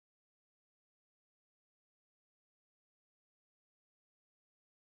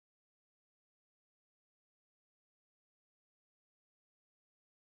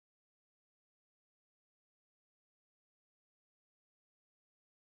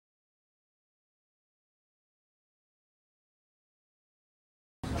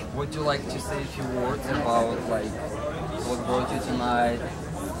would you like to say a few words about like what brought you tonight?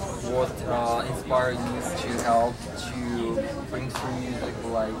 What inspired you to help to bring through music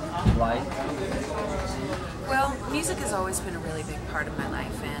like life? Well, music has always been a really big part of my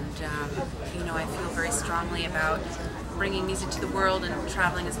life, and you know, I feel very strongly about bringing music to the world and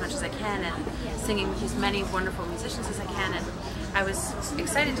traveling as much as I can and singing with as many wonderful musicians as I can. And I was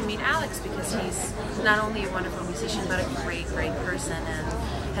excited to meet Alex because he's not only a wonderful musician but a great, great person, and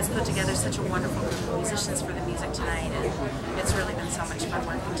has put together such a wonderful group of musicians for the music tonight, and it's really been so much fun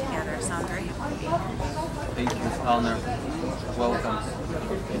working together, so I'm very happy to be here. Thank you, Ms. Palmer. Welcome.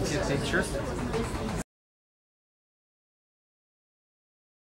 A few pictures.